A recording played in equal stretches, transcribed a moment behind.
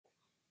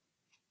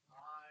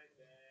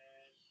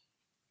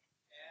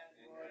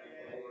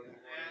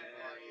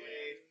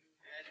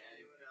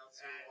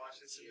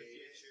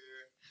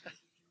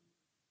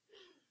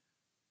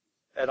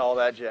and all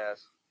that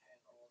jazz.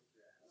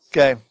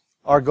 Okay,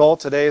 our goal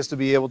today is to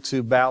be able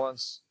to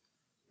balance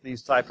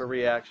these type of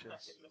reactions.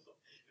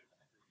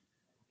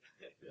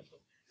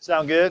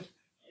 Sound good?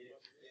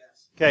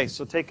 Okay,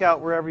 so take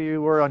out wherever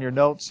you were on your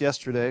notes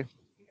yesterday.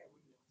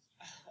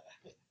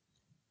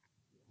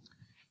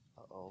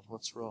 Uh-oh,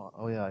 what's wrong?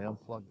 Oh yeah, I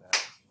unplugged that.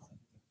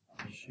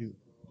 Shoot.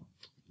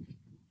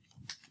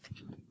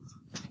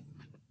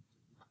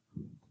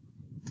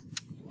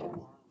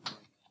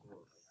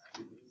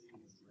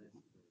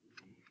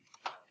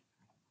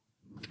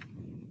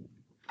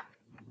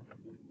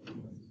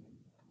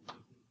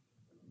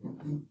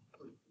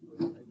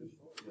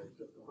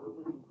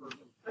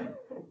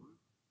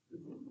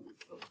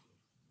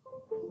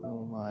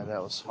 Oh my,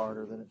 that was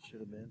harder than it should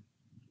have been.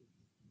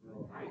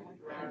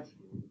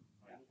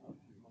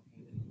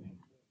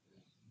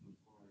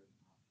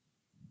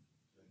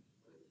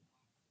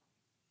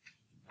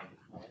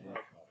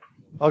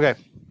 Okay.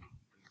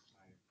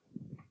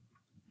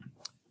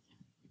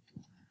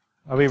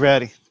 Are we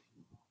ready?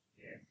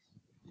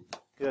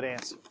 Good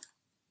answer.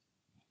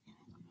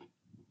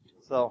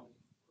 So,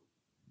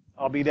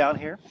 I'll be down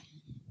here.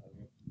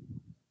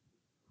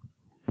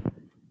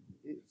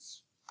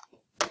 It's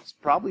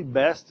probably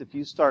best if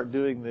you start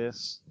doing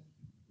this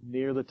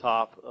near the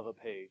top of a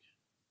page.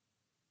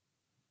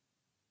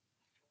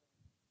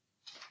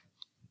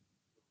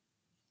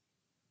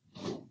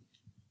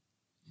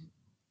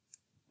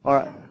 All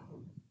right.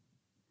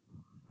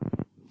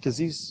 Because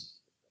these,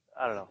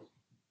 I don't know.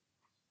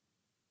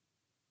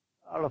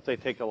 I don't know if they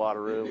take a lot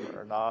of room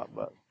or not,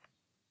 but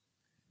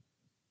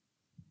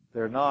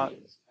they're not.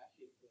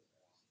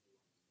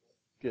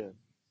 Good.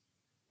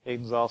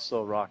 Hayden's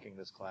also rocking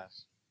this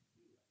class.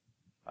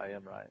 I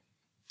am right.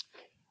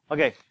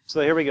 Okay,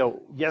 so here we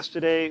go.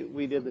 Yesterday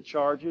we did the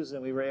charges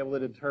and we were able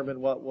to determine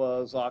what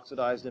was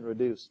oxidized and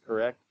reduced,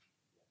 correct?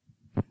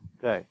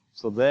 Okay,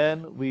 so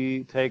then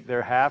we take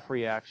their half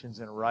reactions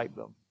and write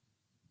them.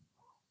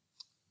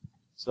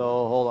 So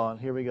hold on,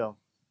 here we go.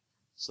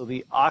 So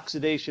the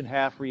oxidation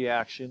half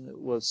reaction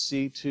was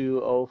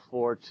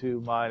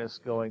C2O42 minus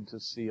going to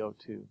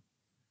CO2.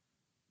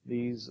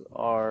 These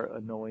are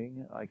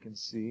annoying, I can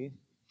see.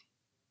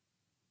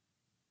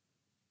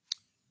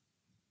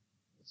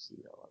 Let's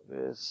see how like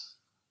this.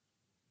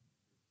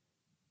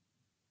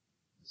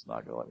 It's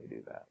not going to let me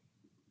do that.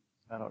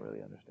 I don't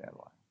really understand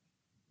why.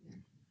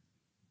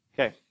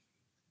 Okay.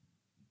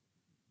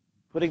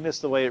 Putting this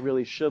the way it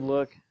really should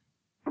look.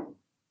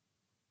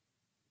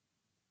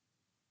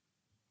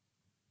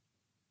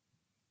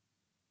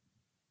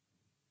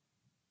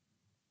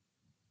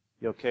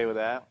 You okay with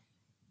that?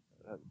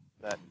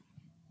 That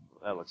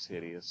looks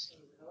hideous.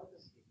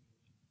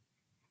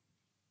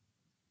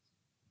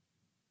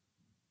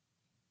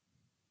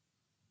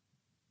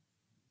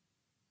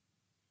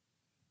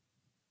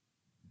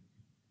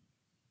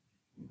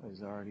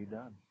 He's already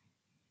done.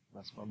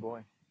 That's my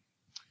boy.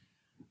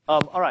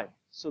 All right,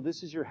 so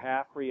this is your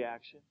half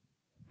reaction.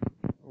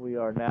 We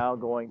are now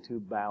going to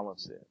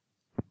balance it.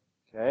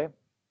 Okay?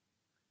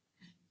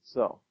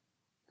 So,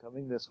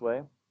 coming this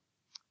way,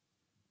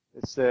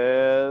 it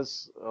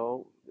says,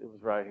 oh, it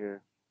was right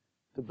here.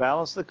 To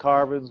balance the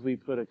carbons, we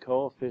put a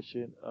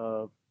coefficient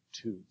of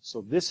 2.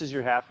 So this is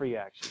your half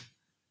reaction.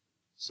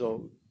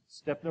 So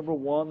step number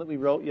 1 that we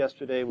wrote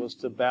yesterday was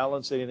to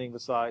balance anything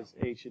besides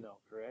H and O,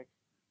 correct?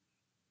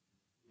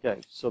 Okay,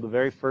 so the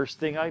very first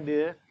thing I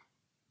did,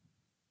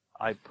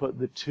 I put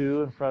the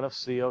 2 in front of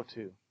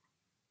CO2.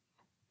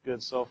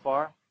 Good so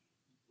far?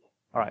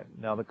 All right,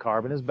 now the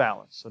carbon is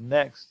balanced. So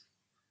next,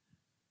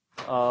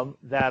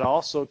 that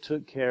also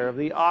took care of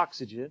the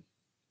oxygen.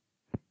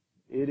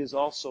 It is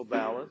also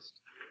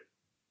balanced.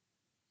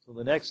 So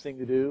the next thing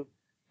to do,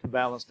 to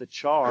balance the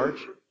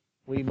charge,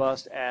 we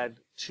must add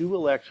 2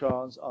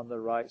 electrons on the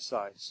right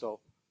side. So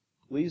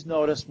please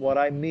notice what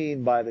I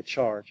mean by the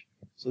charge.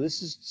 So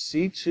this is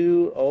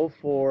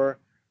C2O4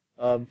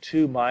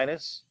 2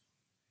 minus,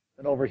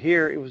 and over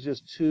here it was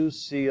just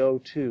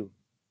 2CO2.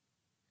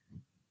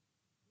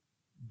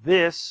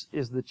 This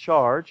is the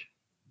charge.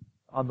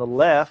 On the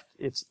left,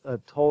 it's a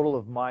total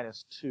of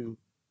minus 2.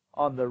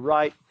 On the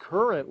right,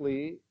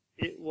 currently,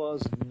 it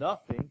was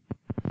nothing.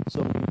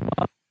 So we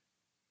must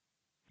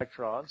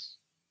electrons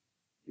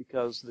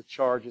because the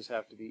charges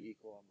have to be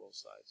equal on both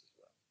sides as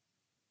well.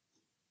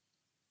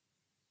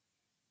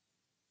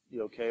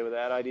 You okay with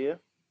that idea?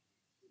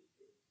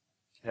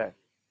 Okay.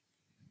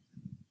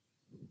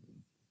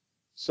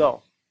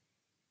 So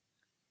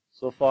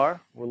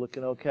far, we're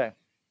looking okay.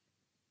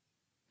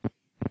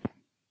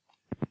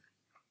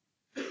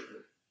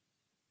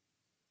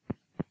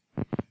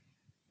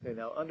 Okay,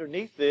 now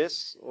underneath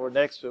this, or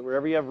next to it,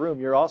 wherever you have room,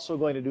 you're also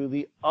going to do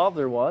the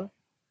other one,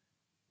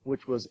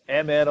 which was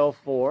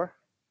MnO4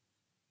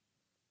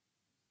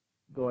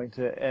 going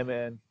to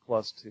Mn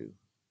plus 2,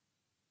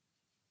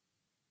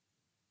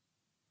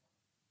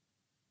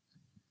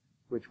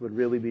 which would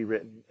really be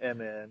written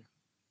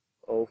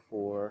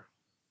MnO4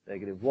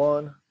 negative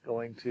 1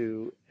 going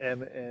to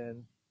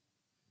Mn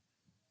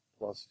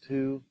plus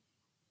 2.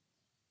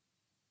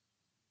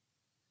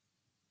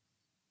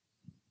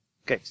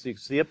 Okay, so you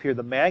can see up here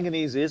the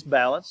manganese is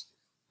balanced.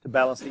 To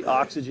balance the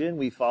oxygen,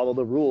 we follow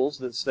the rules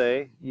that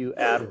say you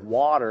add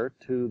water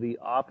to the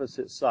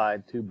opposite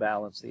side to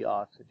balance the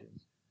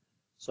oxygens.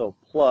 So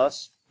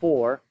plus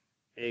 4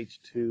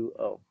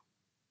 H2O.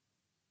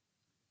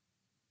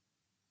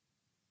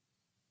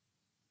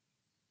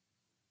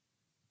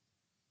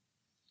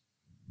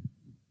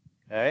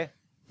 Okay,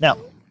 now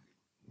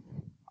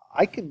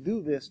I can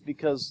do this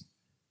because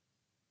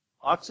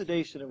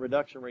oxidation and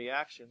reduction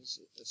reactions,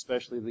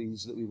 especially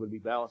these that we would be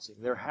balancing,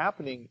 they're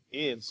happening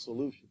in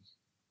solutions.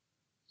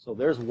 So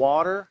there's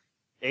water,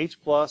 H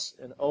plus,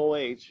 and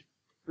OH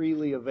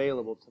freely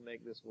available to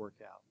make this work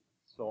out.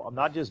 So I'm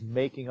not just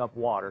making up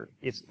water,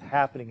 it's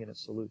happening in a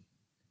solution.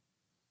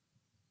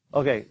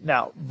 Okay,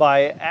 now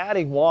by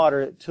adding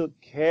water, it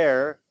took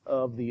care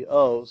of the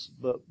O's,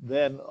 but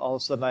then all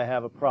of a sudden I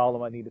have a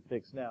problem I need to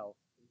fix now.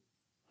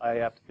 I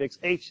have to fix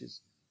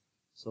H's.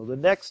 So the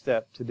next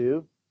step to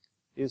do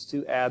is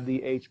to add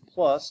the H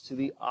plus to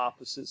the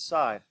opposite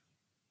side.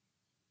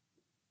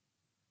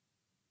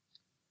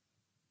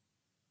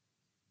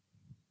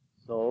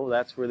 So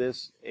that's where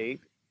this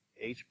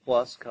 8H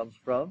plus comes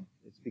from.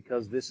 It's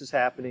because this is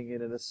happening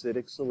in an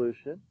acidic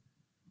solution.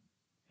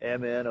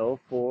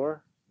 MnO4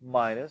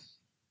 minus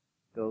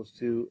goes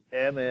to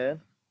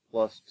Mn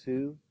plus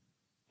 2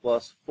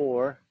 plus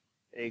 4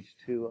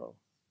 H2O.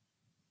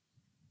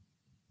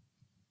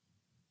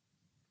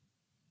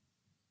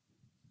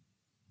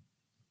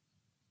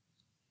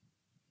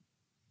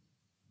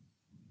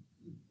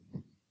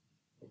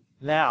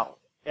 Now,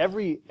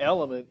 every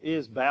element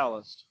is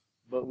balanced,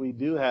 but we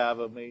do have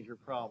a major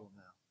problem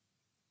now.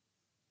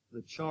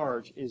 The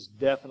charge is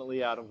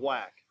definitely out of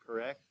whack,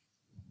 correct?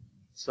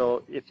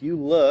 So if you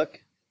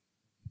look,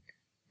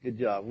 good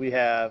job, we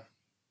have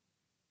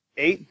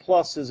 8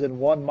 pluses and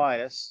 1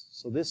 minus,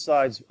 so this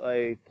side's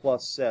a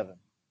plus 7.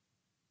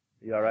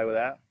 You all right with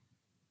that?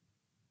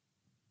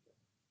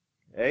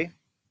 Okay.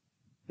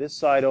 This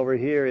side over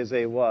here is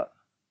a what?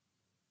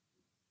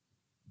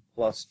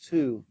 Plus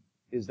 2.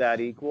 Is that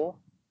equal?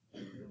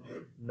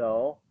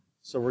 No.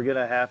 So we're going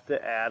to have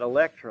to add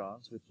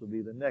electrons, which will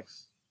be the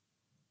next.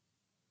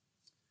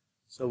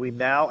 So we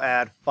now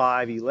add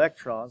 5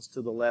 electrons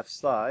to the left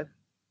side,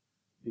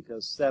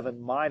 because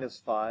 7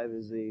 minus 5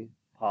 is a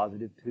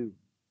positive 2.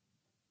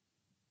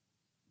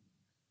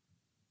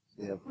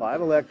 So we have 5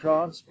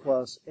 electrons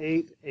plus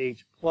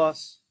 8H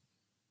plus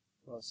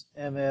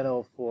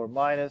MnO4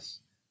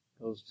 minus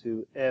goes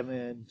to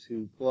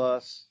Mn2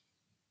 plus,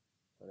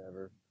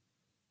 whatever,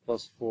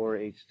 plus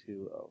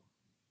 4H2O.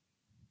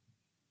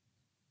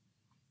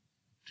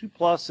 2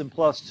 plus and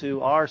plus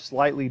 2 are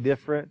slightly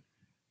different,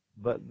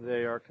 but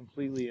they are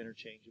completely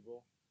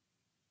interchangeable.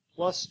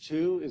 Plus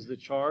 2 is the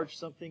charge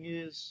something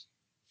is.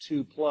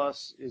 2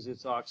 plus is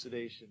its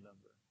oxidation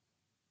number,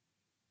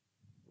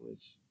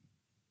 which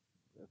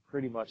they're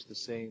pretty much the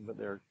same, but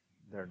they're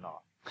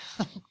not.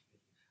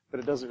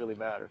 But it doesn't really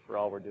matter for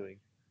all we're doing.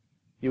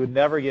 You would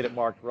never get it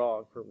marked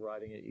wrong for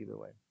writing it either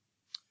way.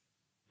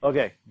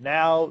 Okay,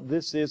 now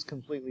this is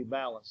completely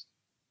balanced,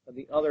 and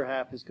the other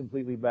half is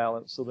completely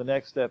balanced, so the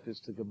next step is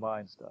to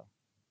combine stuff.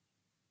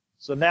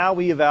 So now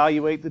we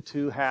evaluate the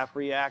two half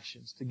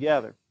reactions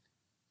together.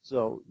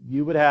 So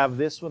you would have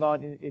this one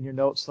on in your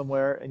notes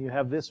somewhere, and you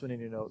have this one in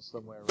your notes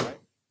somewhere, right?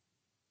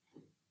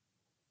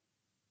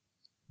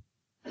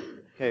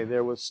 Okay,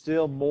 there was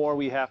still more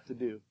we have to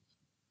do.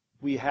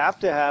 We have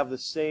to have the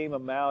same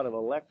amount of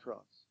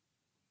electrons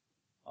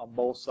on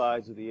both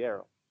sides of the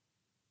arrow.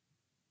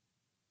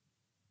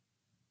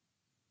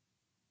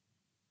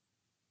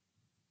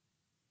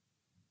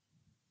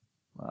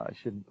 Well, I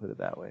shouldn't put it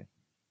that way.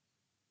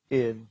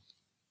 In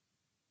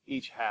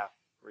each half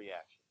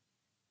reaction.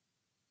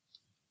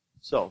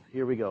 So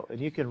here we go. And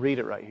you can read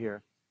it right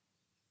here.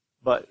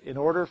 But in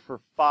order for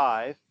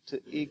 5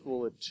 to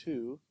equal a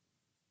 2,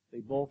 they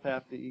both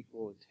have to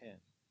equal a 10.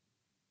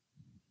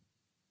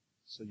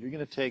 So you're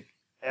going to take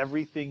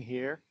everything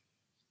here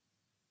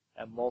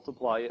and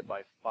multiply it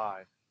by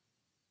 5.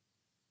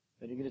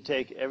 Then you're going to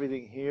take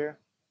everything here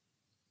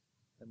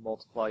and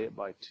multiply it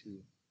by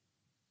 2.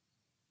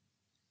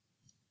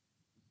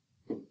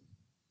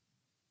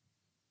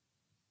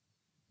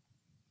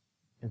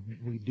 And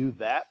we do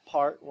that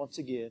part once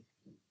again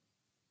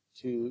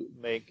to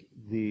make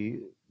the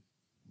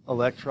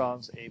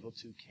electrons able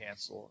to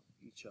cancel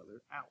each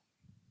other out.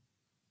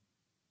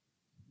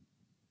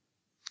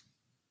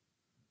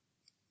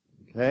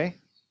 Okay,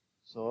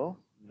 so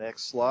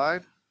next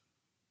slide.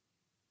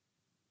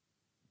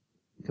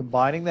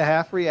 Combining the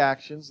half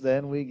reactions,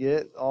 then we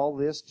get all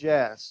this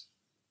jazz.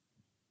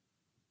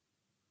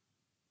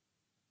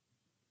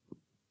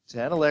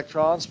 10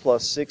 electrons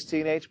plus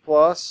 16H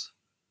plus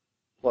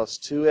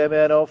 2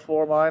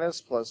 MnO4 minus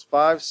plus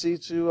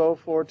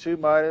 5C2O42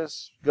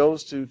 minus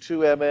goes to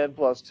 2 Mn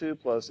plus 2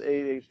 plus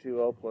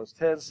 8H2O plus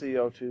 10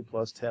 CO2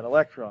 plus 10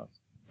 electrons.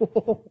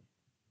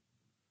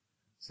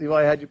 See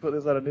why I had you put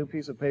this on a new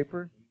piece of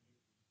paper?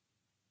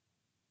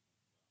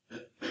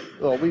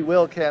 Well, we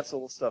will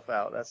cancel stuff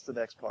out. That's the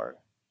next part.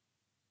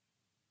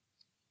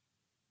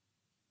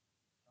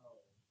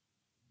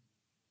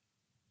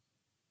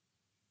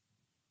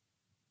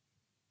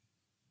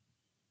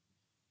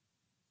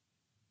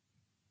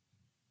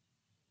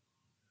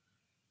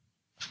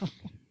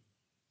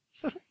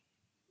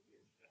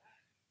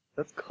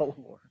 That's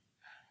Cullimore.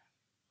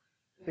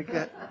 Think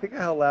of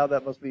how loud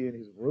that must be in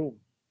his room.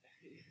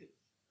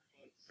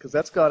 Because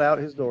that's gone out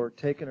his door,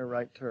 taken a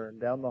right turn,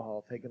 down the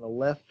hall, taken a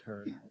left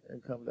turn,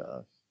 and come to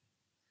us.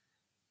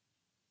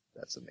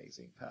 That's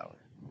amazing power.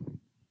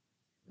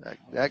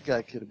 That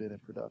guy could have been in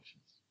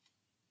productions.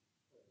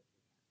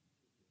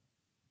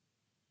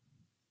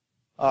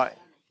 All right.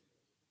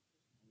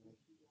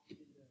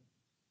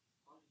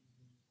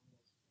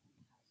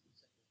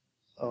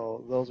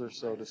 Oh, those are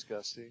so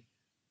disgusting.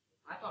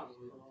 I thought it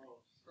was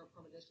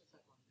from a distance.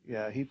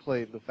 Yeah, he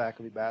played the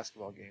faculty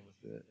basketball game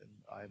with it, and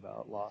I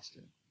about lost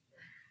him.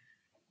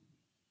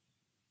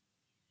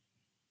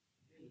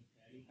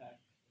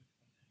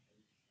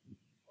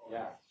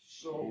 Yeah,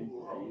 so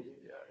gross.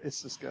 Yeah,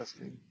 it's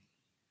disgusting.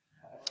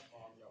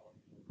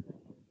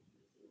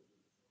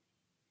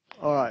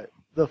 All right.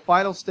 The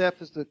final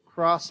step is to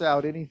cross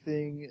out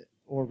anything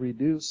or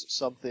reduce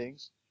some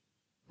things.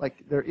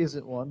 Like there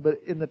isn't one,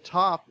 but in the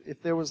top,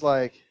 if there was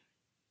like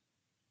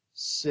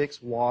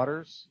 6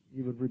 waters,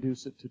 you would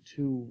reduce it to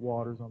 2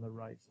 waters on the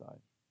right side.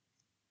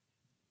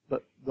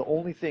 But the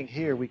only thing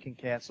here we can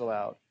cancel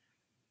out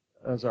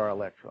is our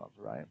electrons,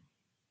 right?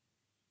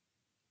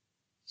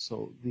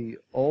 So the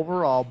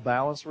overall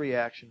balance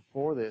reaction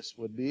for this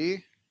would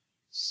be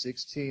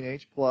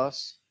 16H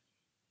plus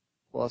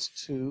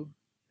 2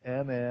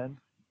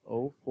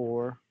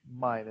 MnO4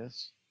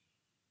 minus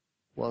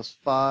plus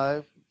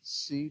 5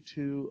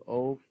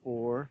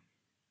 C2O4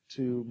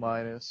 2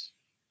 minus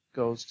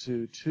goes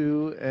to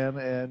 2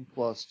 Mn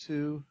plus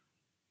 2.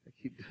 I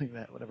keep doing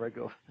that whenever I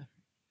go.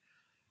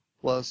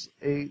 Plus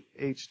 8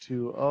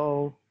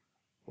 H2O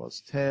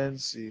plus 10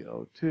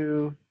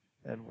 CO2,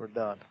 and we're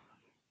done.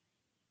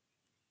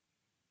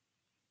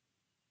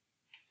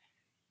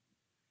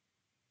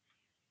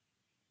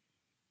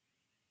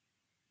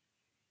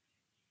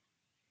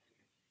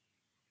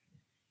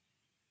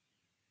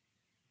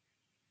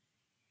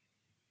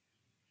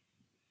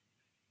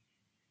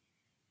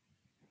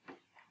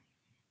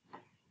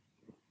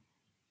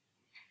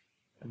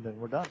 And then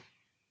we're done.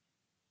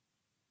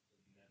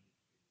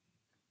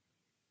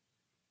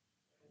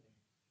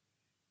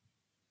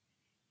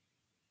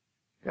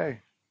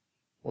 Okay.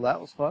 Well, that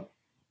was fun.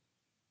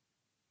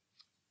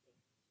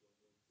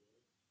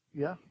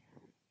 Yeah.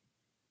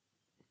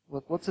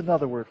 What's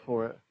another word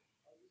for it?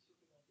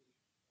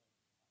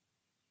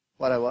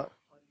 What?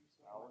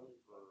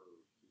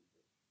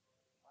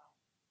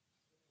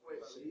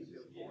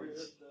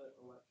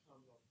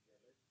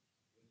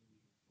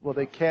 Well,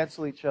 they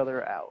cancel each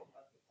other out.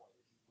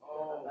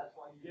 Oh, that's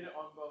why you get it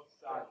on both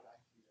sides.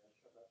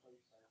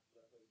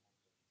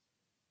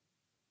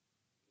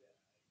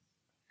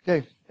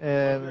 Okay,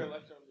 and Their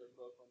electrons are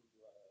both on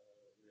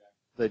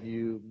reactor. then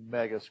you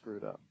mega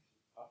screwed up.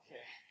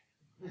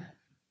 Okay.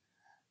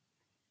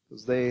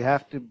 Because they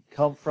have to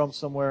come from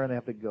somewhere and they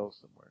have to go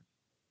somewhere.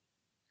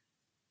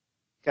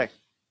 Okay,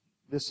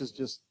 this is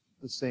just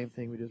the same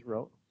thing we just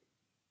wrote.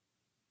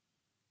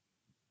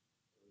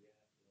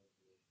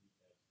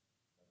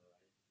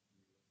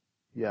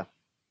 Yeah.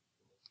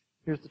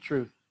 Here's the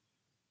truth.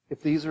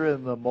 If these are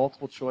in the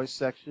multiple choice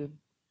section,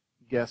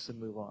 guess and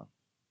move on.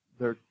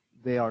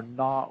 They are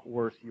not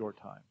worth your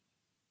time.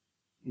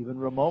 Even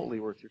remotely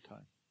worth your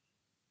time.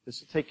 This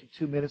will take you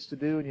 2 minutes to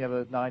do, and you have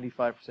a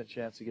 95%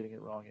 chance of getting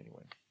it wrong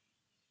anyway.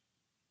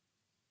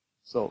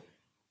 So,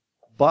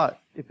 but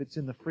if it's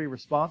in the free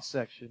response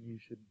section, you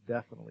should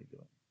definitely do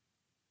it.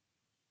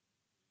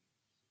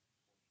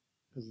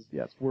 Because,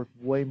 yeah, it's worth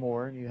way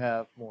more, and you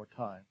have more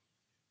time.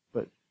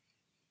 But,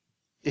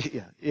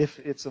 yeah, if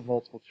it's a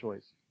multiple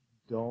choice,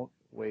 don't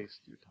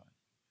waste your time.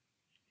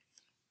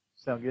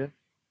 Sound good?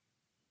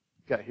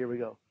 Okay, here we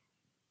go.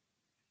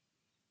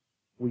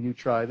 Will you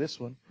try this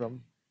one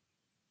from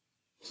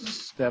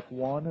step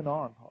 1 and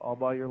on, all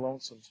by your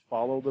lonesomes?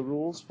 Follow the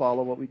rules,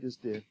 follow what we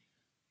just did.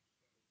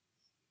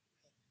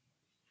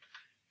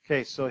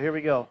 Okay, so here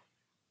we go.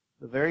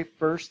 The very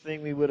first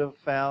thing we would have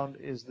found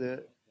is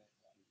that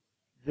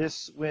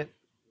this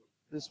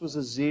was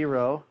a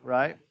 0,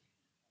 right?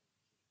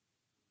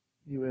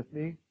 You with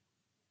me?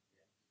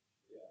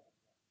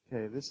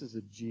 Okay, this is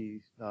a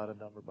G, not a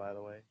number, by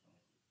the way.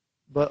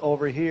 But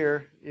over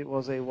here, it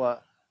was a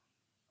what?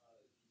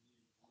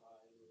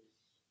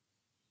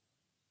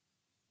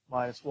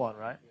 -1,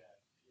 right?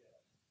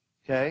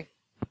 Okay.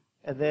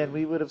 And then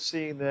we would have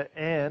seen that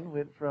N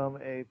went from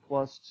a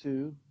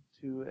 +2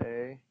 to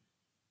a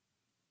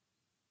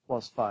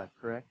 +5,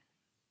 correct?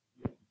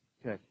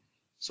 Okay.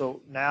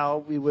 So now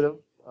we would have,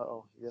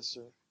 yes,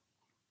 sir.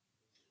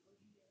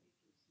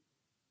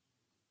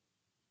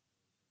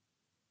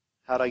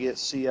 How'd I get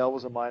Cl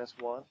was a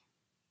 -1?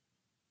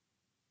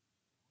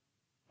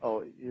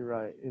 Oh, you're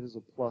right. It is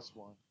a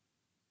 +1.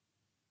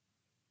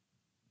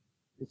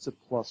 It's a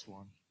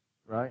 +1,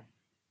 right?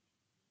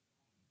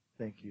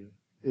 Thank you.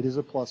 It is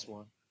a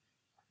 +1.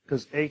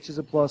 Because H is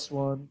a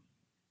 +1,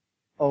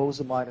 O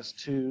is a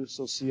 -2,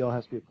 so Cl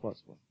has to be a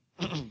 +1.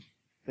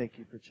 Thank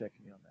you for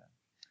checking me on that.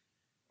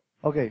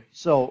 Okay,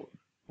 so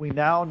we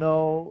now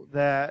know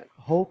that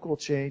Hochul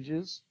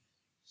changes.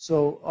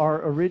 So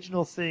our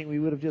original thing we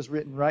would have just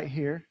written right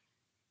here.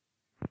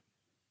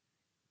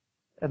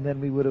 And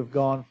then we would have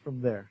gone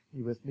from there.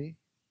 You with me?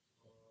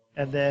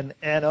 And then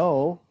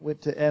NO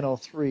went to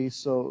NO3.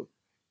 So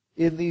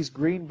in these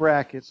green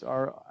brackets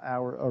are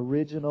our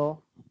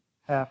original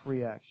half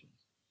reactions.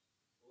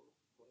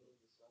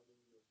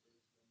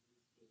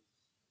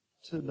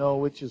 To know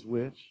which is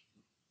which.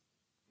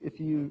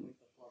 If you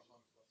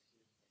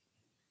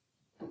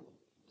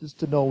just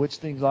to know which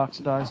things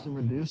oxidized and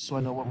reduced, so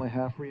I know what my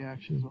half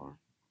reactions are.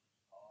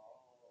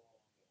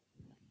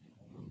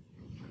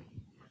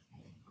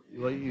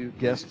 Well, you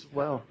guessed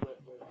well.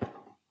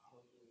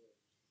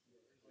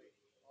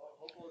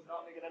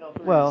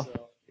 Well,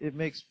 it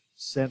makes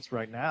sense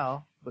right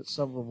now, but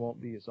some of them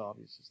won't be as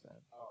obvious as that.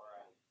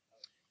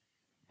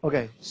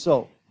 Okay,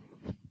 so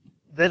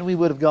then we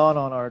would have gone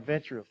on our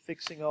adventure of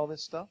fixing all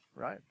this stuff,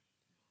 right?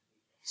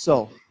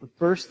 So the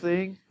first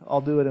thing, I'll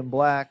do it in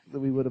black, that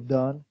we would have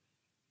done,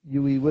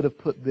 we would have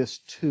put this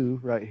 2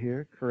 right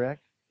here,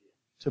 correct?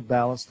 To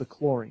balance the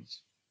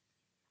chlorines.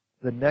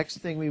 The next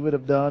thing we would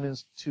have done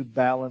is to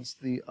balance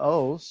the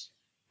O's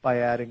by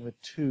adding the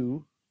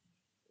 2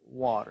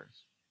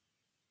 waters.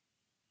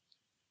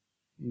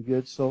 You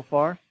good so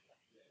far?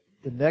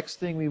 The next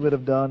thing we would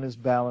have done is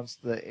balance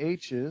the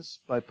H's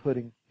by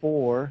putting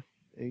 4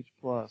 H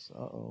plus.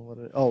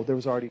 Oh, there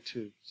was already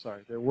 2.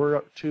 Sorry, there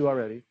were 2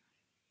 already.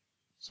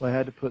 So I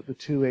had to put the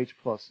 2 H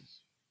pluses.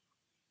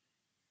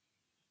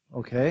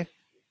 Okay?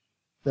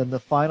 Then the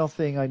final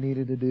thing I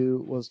needed to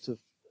do was to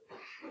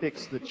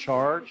fix the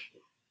charge.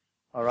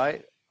 All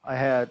right? I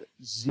had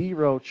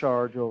 0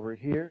 charge over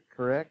here,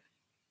 correct?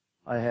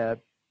 I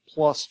had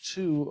plus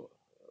 2,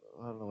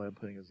 I don't know why I'm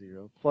putting a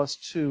 0, plus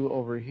 2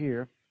 over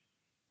here,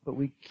 but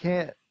we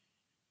can't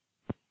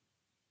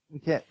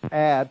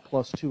add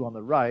plus 2 on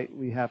the right.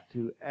 We have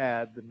to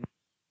add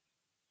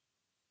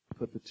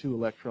put the 2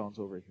 electrons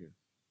over here.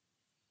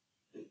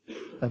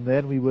 And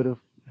then we would have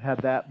had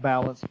that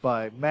balanced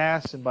by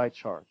mass and by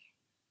charge.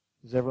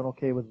 Is everyone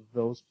okay with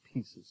those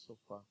pieces so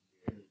far?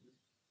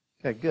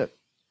 Okay, good.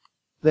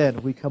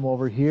 Then we come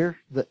over here.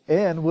 The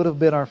N would have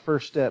been our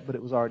first step, but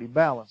it was already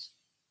balanced.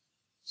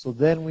 So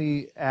then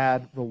we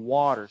add the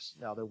waters.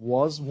 Now there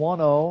was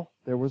 1 O,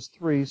 there was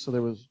 3, so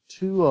there was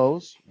 2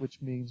 O's,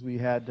 which means we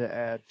had to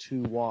add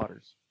 2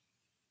 waters.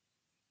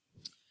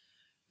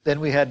 Then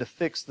we had to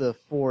fix the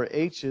 4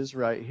 H's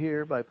right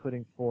here by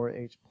putting 4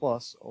 H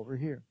plus over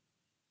here.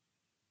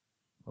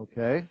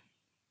 Okay?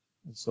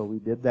 And so we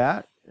did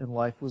that, and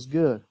life was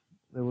good.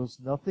 There was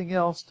nothing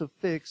else to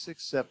fix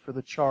except for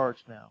the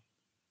charge now.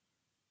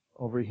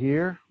 Over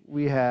here,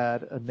 we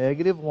had a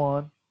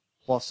 -1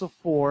 plus a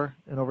 4,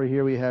 and over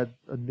here we had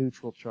a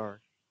neutral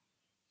charge.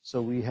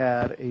 So we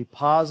had a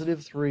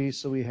 +3,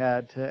 so we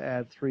had to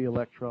add 3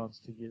 electrons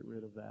to get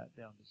rid of that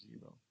down to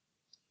 0.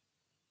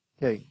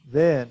 Okay,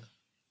 then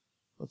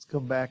let's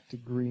come back to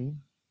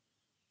green.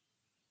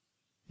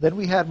 Then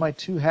we had my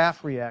 2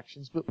 half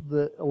reactions, but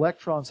the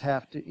electrons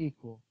have to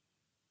equal.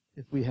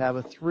 If we have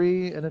a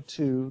 3 and a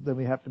 2, then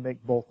we have to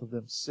make both of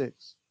them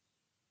 6.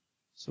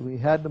 So we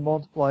had to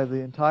multiply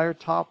the entire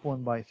top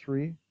one by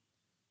 3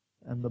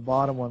 and the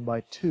bottom one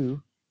by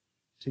 2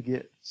 to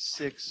get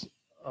 6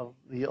 of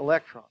the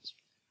electrons.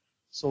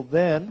 So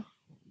then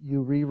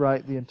you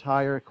rewrite the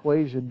entire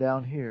equation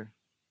down here.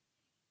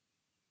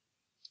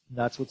 And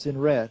that's what's in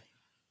red.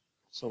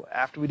 So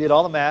after we did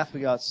all the math,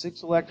 we got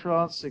 6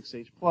 electrons, 6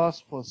 H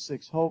plus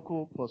 6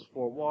 Hochul, plus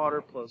 4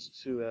 water, plus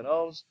 2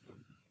 NOs.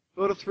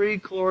 Go to 3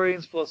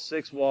 chlorines, plus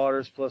 6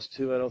 waters, plus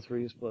 2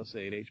 NO3s, plus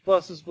 8 H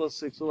pluses, plus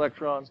 6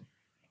 electrons.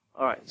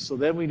 All right, so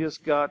then we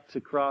just got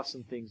to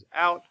crossing things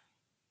out.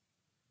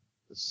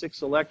 The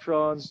 6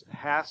 electrons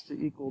has to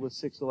equal the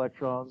 6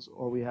 electrons,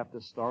 or we have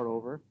to start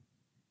over.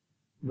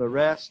 The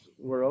rest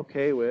we're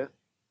okay with.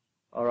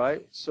 All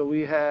right, so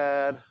we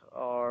had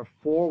our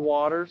 4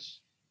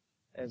 waters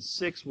and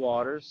 6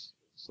 waters,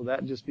 so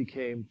that just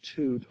became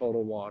 2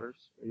 total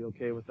waters. Are you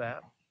okay with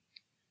that?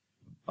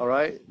 All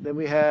right, then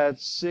we had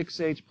 6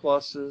 H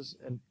pluses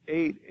and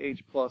 8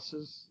 H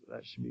pluses.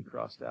 That should be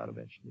crossed out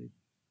eventually.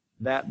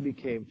 That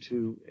became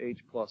 2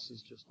 H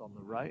pluses just on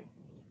the right.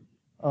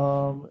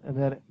 And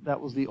then that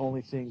was the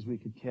only things we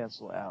could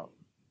cancel out.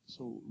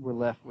 So we're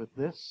left with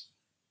this,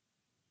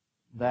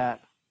 that,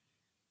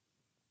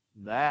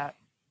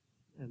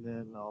 and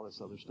then all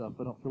this other stuff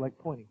I don't feel like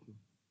pointing to.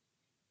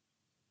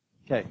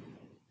 Okay,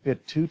 we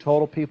had 2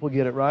 total people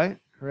get it right,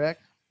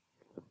 correct?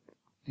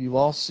 Do you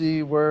all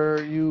see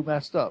where you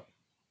messed up?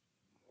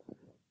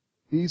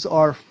 These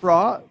are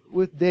fraught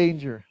with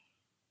danger.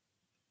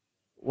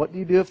 What do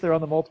you do if they're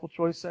on the multiple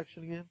choice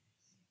section again?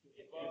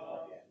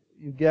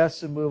 You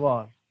guess and move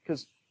on.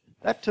 Because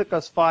that took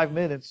us 5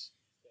 minutes,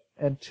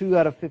 and 2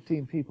 out of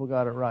 15 people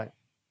got it right.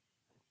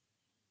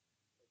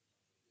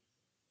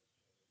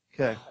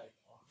 Okay.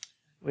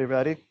 We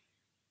ready?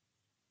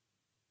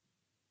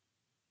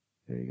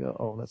 Here you go.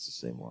 Oh, that's the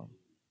same one.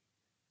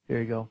 Here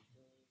you go.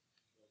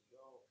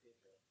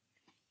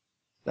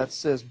 That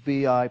says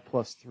BI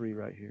plus 3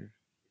 right here.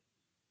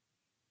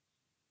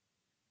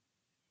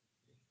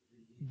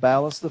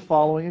 balance the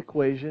following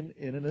equation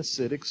in an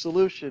acidic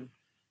solution.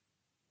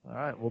 All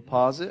right, we'll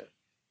pause it.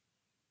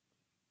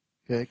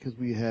 Okay, because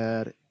we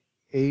had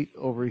 8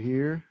 over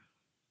here,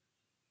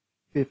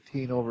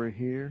 15 over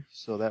here,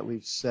 so that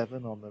leaves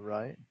 7 on the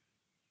right.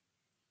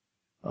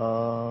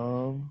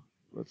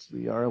 Let's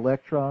see, our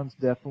electrons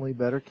definitely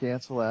better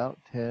cancel out,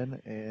 10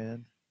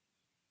 and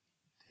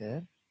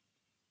 10.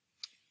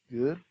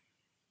 Good.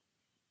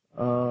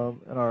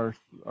 And our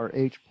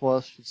H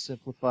plus should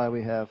simplify.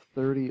 We have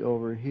 30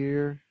 over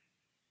here,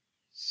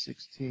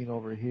 16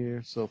 over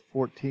here, so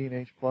 14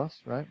 H plus,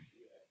 right?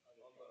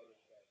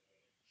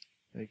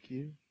 Thank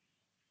you.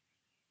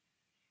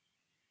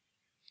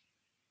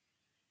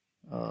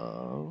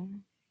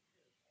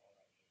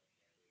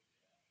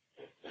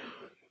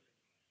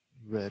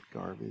 Red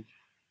garbage.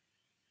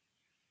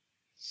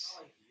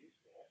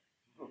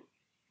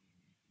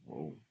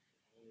 Whoa.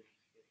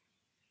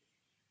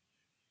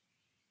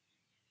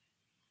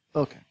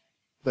 Okay.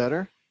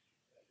 Better?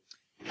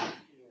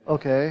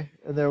 Okay.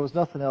 And there was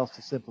nothing else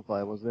to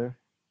simplify, was there?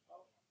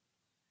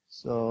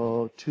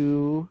 So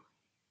 2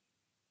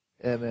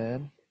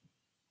 Mn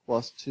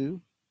plus 2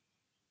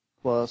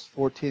 plus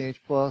 14H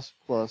plus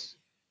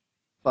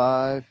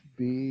 5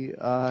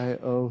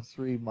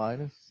 BiO3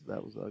 minus.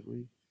 That was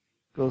ugly.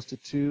 Goes to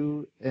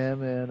 2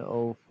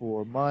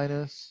 MnO4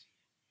 minus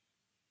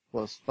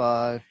plus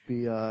 5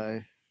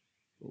 Bi.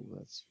 Oh,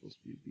 that's supposed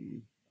to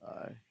be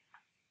Bi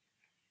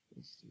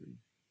plus 3.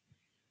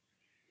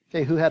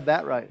 Okay, who had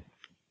that right?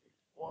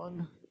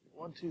 1,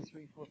 2,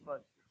 3, 4, 5,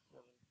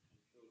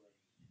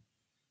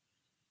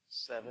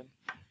 7.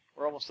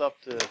 We're almost up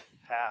to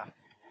half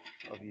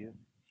of you.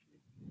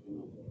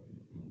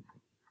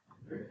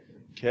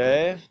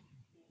 Okay.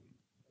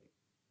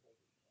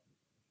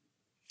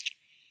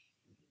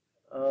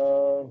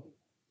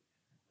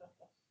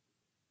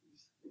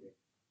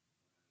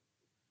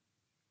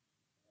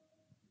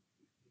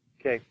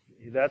 Okay,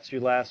 that's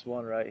your last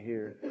one right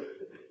here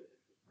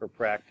for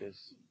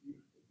practice.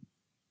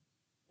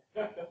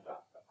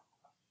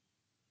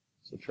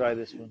 So try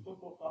this one.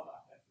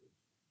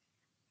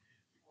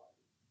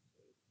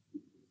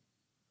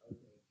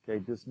 Okay,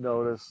 just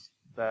notice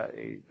that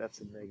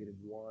that's a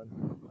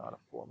 -1, not a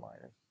 4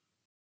 minus.